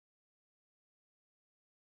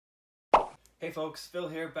Hey folks, Phil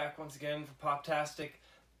here, back once again for Poptastic.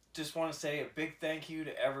 Just want to say a big thank you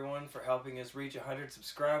to everyone for helping us reach 100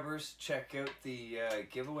 subscribers. Check out the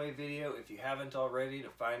giveaway video if you haven't already to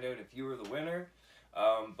find out if you were the winner.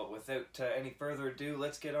 But without any further ado,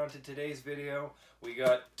 let's get on to today's video. We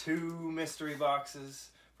got two mystery boxes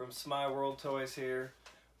from Smeye World Toys here.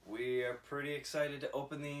 We are pretty excited to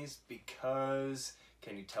open these because,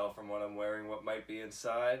 can you tell from what I'm wearing what might be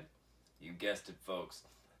inside? You guessed it, folks.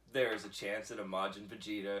 There's a chance at a Majin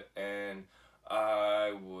Vegeta, and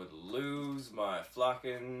I would lose my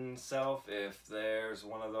flocking self if there's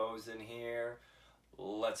one of those in here.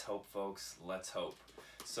 Let's hope, folks. Let's hope.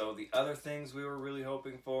 So the other things we were really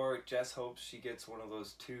hoping for, Jess hopes she gets one of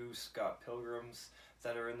those two Scott Pilgrims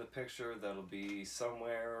that are in the picture. That'll be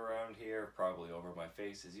somewhere around here, probably over my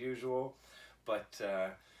face as usual. But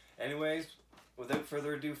anyways, without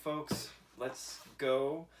further ado, folks, let's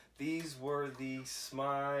go. These were the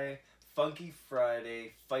Smeye Funky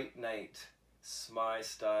Friday Fight Night Smeye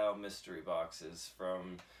style mystery boxes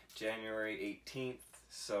from January 18th.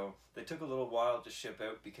 So they took a little while to ship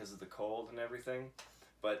out because of the cold and everything,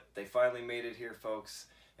 but they finally made it here, folks,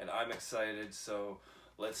 and I'm excited. So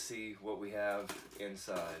let's see what we have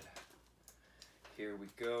inside. Here we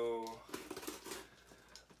go.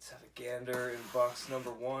 Let's have a gander in box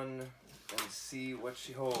number one and see what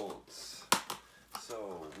she holds.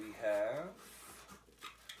 So we have,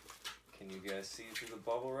 can you guys see through the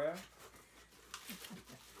bubble wrap?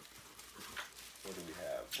 What do we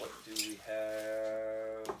have? What do we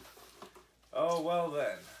have? Oh, well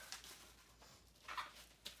then.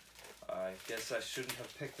 I guess I shouldn't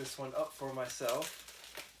have picked this one up for myself.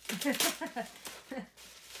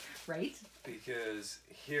 Right? Because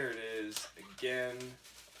here it is again.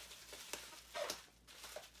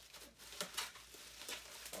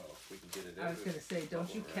 We can get it out. I was going to say,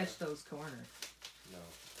 don't you catch those corners. No,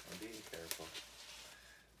 I'm being careful.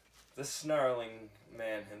 The snarling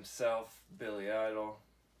man himself, Billy Idol.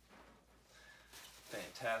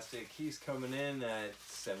 Fantastic. He's coming in at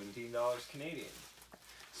 $17 Canadian.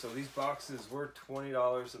 So these boxes were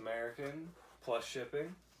 $20 American plus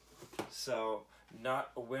shipping. So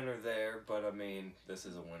not a winner there, but I mean, this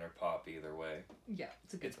is a winner pop either way. Yeah,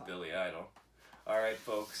 it's a good pop. It's Billy Idol. Alright,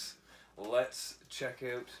 folks, let's check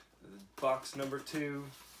out box number two.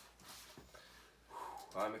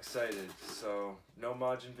 I'm excited. So, no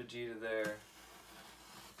Majin Vegeta there.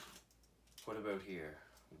 What about here?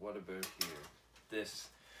 What about here? This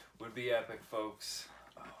would be epic, folks.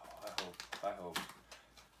 Oh, I hope.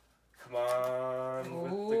 Come on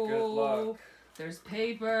with the good luck. There's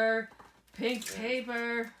paper. Pink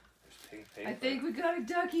paper. There's pink paper. I think we got a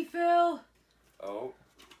ducky, Phil. Oh,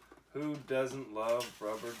 who doesn't love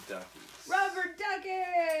Rubber Duckies? Rubber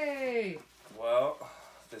Ducky! Well,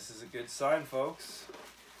 this is a good sign, folks.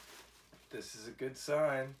 This is a good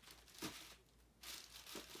sign. I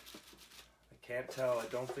can't tell. I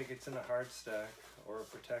don't think it's in a hard stack or a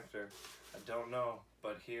protector. I don't know.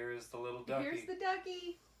 But here is the little ducky. Here's the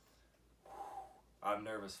ducky. I'm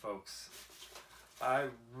nervous, folks. I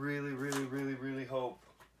really hope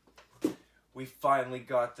we finally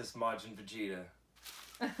got this Majin Vegeta.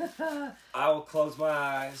 I will close my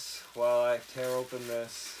eyes while I tear open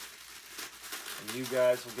this, and you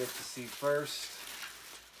guys will get to see first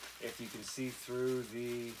if you can see through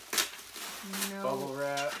the bubble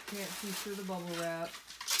wrap. Can't see through the bubble wrap.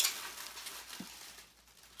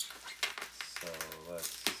 So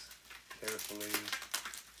let's carefully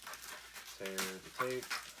tear the tape.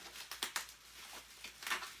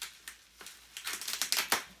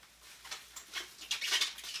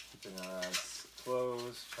 Keeping our eyes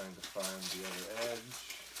closed, trying to find the other edge.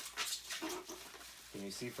 Can you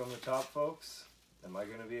see from the top, folks? Am I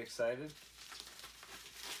going to be excited?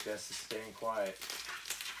 Jess is staying quiet.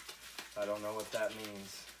 I don't know what that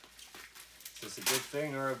means. Is this a good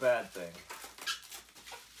thing or a bad thing?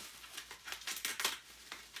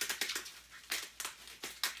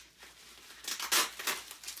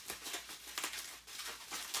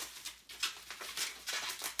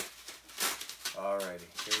 Alrighty,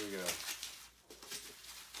 here we go.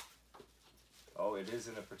 Oh, it is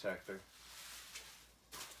in a protector.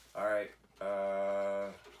 Alright,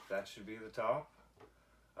 that should be the top.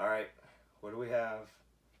 Alright, what do we have?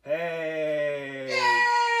 Hey! Yay!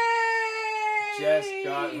 Jess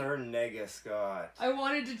got her Nega Scott. I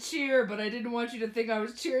wanted to cheer, but I didn't want you to think I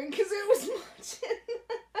was cheering because it was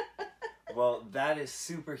Majin. Well, that is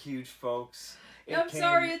super huge, folks. I'm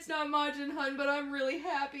sorry it's not Majin Hun, but I'm really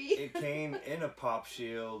happy. It came in a pop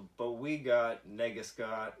shield, but we got Nega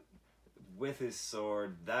Scott with his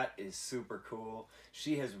sword. That is super cool.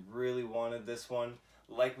 She has really wanted this one.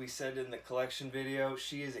 like we said in the collection video,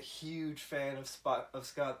 she is a huge fan of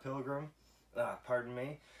Scott Pilgrim. Pardon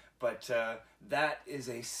me. But that is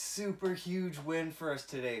a super huge win for us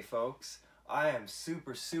today, folks. I am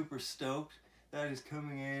super stoked. That is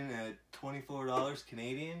coming in at $24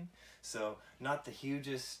 Canadian. So not the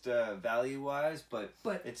hugest value-wise, but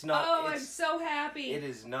it's not. Oh, I'm so happy. It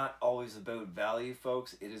is not always about value,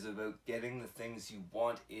 folks. It is about getting the things you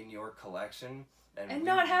want in your collection. And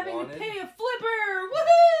not having to pay a flipper!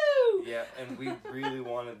 Woohoo! Yeah, and we really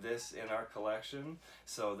wanted this in our collection.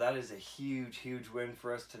 So that is a huge win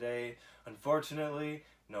for us today. Unfortunately,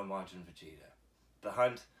 no Majin Vegeta. The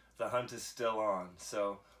hunt is still on.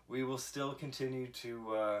 So we will still continue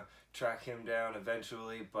to track him down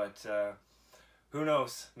eventually, but who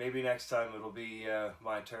knows? Maybe next time it'll be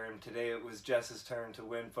my turn. Today it was Jess's turn to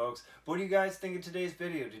win, folks. What do you guys think of today's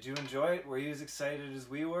video? Did you enjoy it? Were you as excited as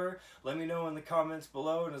we were? Let me know in the comments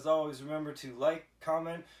below, and as always, remember to like,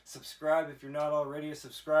 comment, subscribe if you're not already a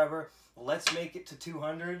subscriber. Let's make it to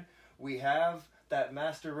 200. We have that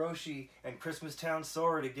Master Roshi and Christmas Town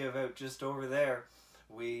Sora to give out just over there.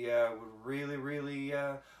 We would really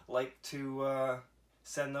like to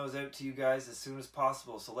send those out to you guys as soon as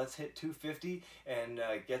possible. So let's hit 250 and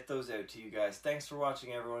get those out to you guys. Thanks for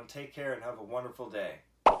watching, everyone. Take care and have a wonderful day.